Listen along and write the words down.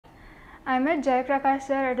I met Jayaprakash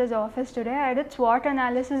sir at his office today. I did SWOT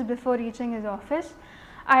analysis before reaching his office.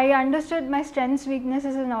 I understood my strengths,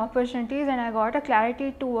 weaknesses and opportunities, and I got a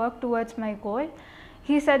clarity to work towards my goal.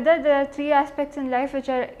 He said that there are 3 aspects in life which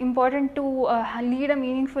are important to lead a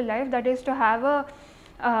meaningful life, that is to have a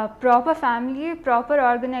proper family, proper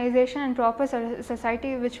organization and proper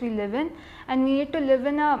society which we live in, and we need to live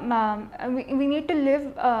in a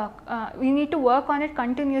we need to work on it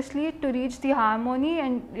continuously to reach the harmony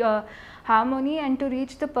and to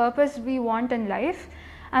reach the purpose we want in life.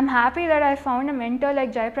 I'm happy that I found a mentor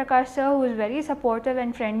like Jayaprakash sir, who is very supportive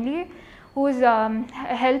and friendly, who is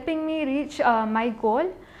helping me reach my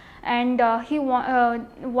goal. And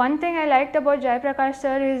one thing I liked about Jayaprakash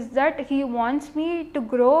sir is that he wants me to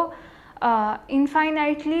grow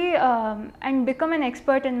infinitely and become an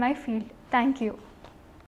expert in my field. Thank you.